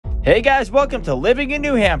Hey guys, welcome to Living in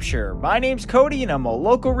New Hampshire. My name's Cody and I'm a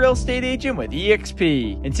local real estate agent with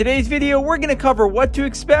eXp. In today's video, we're going to cover what to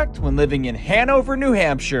expect when living in Hanover, New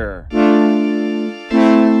Hampshire.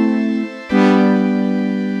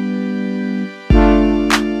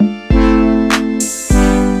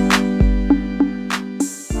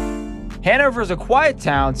 Hanover is a quiet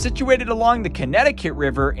town situated along the Connecticut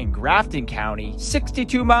River in Grafton County,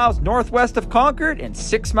 62 miles northwest of Concord and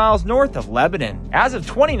 6 miles north of Lebanon. As of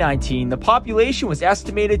 2019, the population was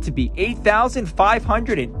estimated to be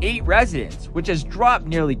 8,508 residents, which has dropped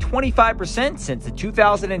nearly 25% since the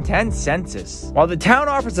 2010 census. While the town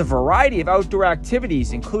offers a variety of outdoor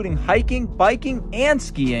activities including hiking, biking, and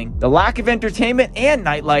skiing, the lack of entertainment and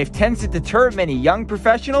nightlife tends to deter many young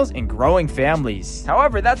professionals and growing families.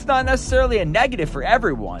 However, that's not necessarily a negative for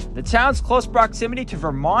everyone. The town's close proximity to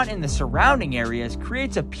Vermont and the surrounding areas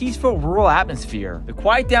creates a peaceful rural atmosphere. The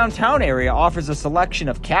quiet downtown area offers a selection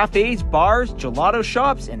of cafes, bars, gelato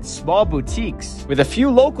shops, and small boutiques. With a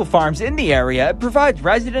few local farms in the area, it provides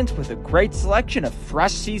residents with a great selection of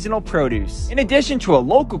fresh seasonal produce. In addition to a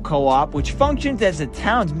local co-op, which functions as the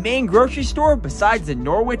town's main grocery store besides the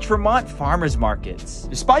Norwich, Vermont farmers markets.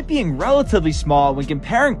 Despite being relatively small when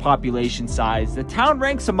comparing population size, the town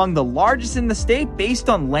ranks among the largest in the state based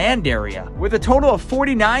on land area, with a total of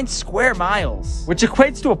 49 square miles, which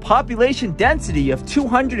equates to a population density of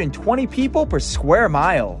 220 people per square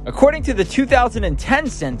mile. According to the 2010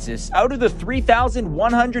 census, out of the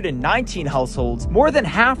 3,119 households, more than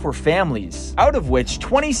half were families, out of which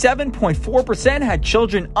 27.4% had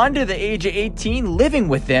children under the age of 18 living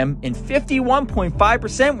with them, and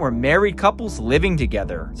 51.5% were married couples living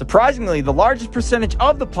together. Surprisingly, the largest percentage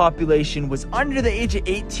of the population was under the age of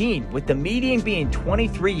 18, with the median being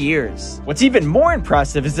 23 years. What's even more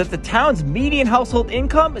impressive is that the town's median household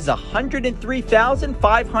income is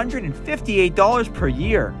 $103,558 per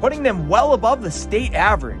year, putting them well above the state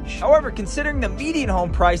average. However, considering the median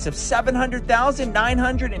home price of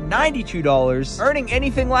 $700,992, earning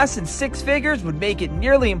anything less than six figures would make it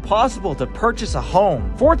nearly impossible to purchase a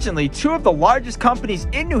home. Fortunately, two of the largest companies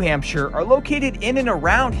in New Hampshire are located in and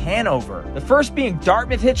around Hanover, the first being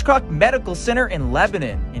Dartmouth-Hitchcock Medical Center in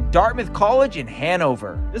Lebanon, and Dartmouth College in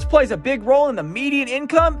Hanover. This plays a big role in the median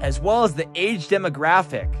income as well as the age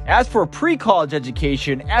demographic. As for pre-college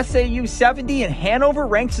education, SAU 70 in Hanover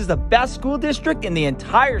ranks as the best school district in the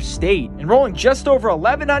entire state, enrolling just over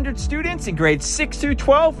 1,100 students in grades 6 through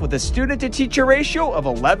 12 with a student-to-teacher ratio of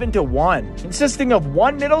 11:1, consisting of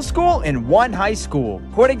one middle school and one high school.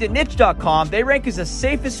 According to niche.com, they rank as the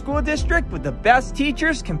safest school district with the best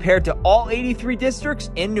teachers compared to all 83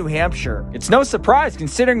 districts in New Hampshire. It's no surprise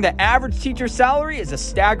considering the average teacher salary is a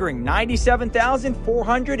staggering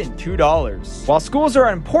 $97,402. While schools are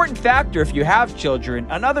an important factor if you have children,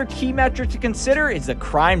 another key metric to consider is the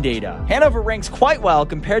crime data. Hanover ranks quite well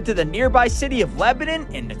compared to the nearby city of Lebanon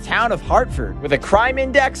and the town of Hartford, with a crime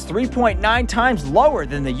index 3.9 times lower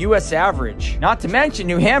than the U.S. average. Not to mention,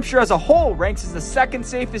 New Hampshire as a whole ranks as the second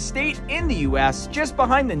safest state in the U.S., just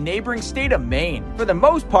behind the neighboring state of Maine. For the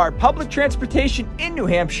most part, public transportation in New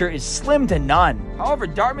Hampshire is slim to none. However,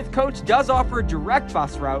 Dartmouth Coach does offer a direct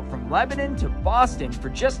bus route from Lebanon to Boston for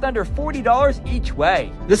just under $40 each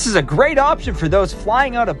way. This is a great option for those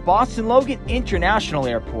flying out of Boston Logan International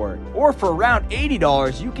Airport. Or for around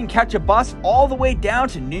 $80, you can catch a bus all the way down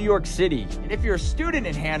to New York City. And if you're a student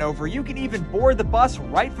in Hanover, you can even board the bus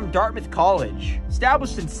right from Dartmouth College.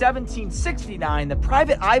 Established in 1769, the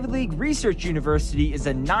private Ivy League research university is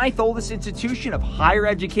the 9th oldest institution of higher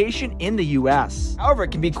education in the U.S. However,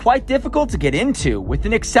 it can be quite difficult to get into, with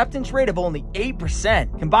an acceptance rate of only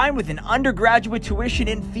 8%, combined with an undergraduate tuition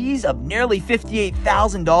and fees of nearly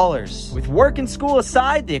 $58,000. With work and school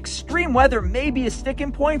aside, the extreme weather may be a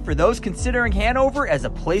sticking point for those considering Hanover as a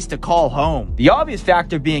place to call home. The obvious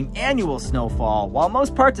factor being annual snowfall. While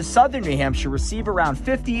most parts of southern New Hampshire receive around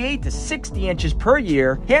 58 to 60 inches per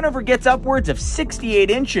year, Hanover gets upwards of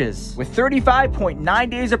 68 inches, with 35.9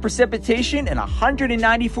 days of precipitation and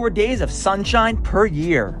 194 days of sunshine per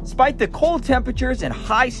year. Despite the cold temperatures and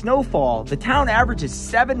high snowfall, the town averages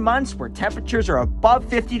 7 months where temperatures are above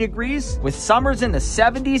 50 degrees, with summers in the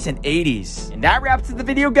 70s and 80s. And that wraps up the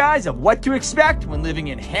video, guys, of what to expect when living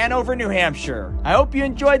in Hanover, New Hampshire. I hope you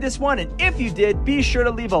enjoyed this one, and if you did, be sure to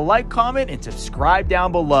leave a like, comment, and subscribe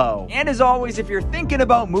down below. And as always, if you're thinking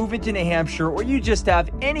about moving to New Hampshire or you just have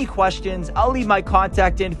any questions, I'll leave my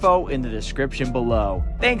contact info in the description below.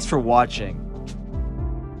 Thanks for watching.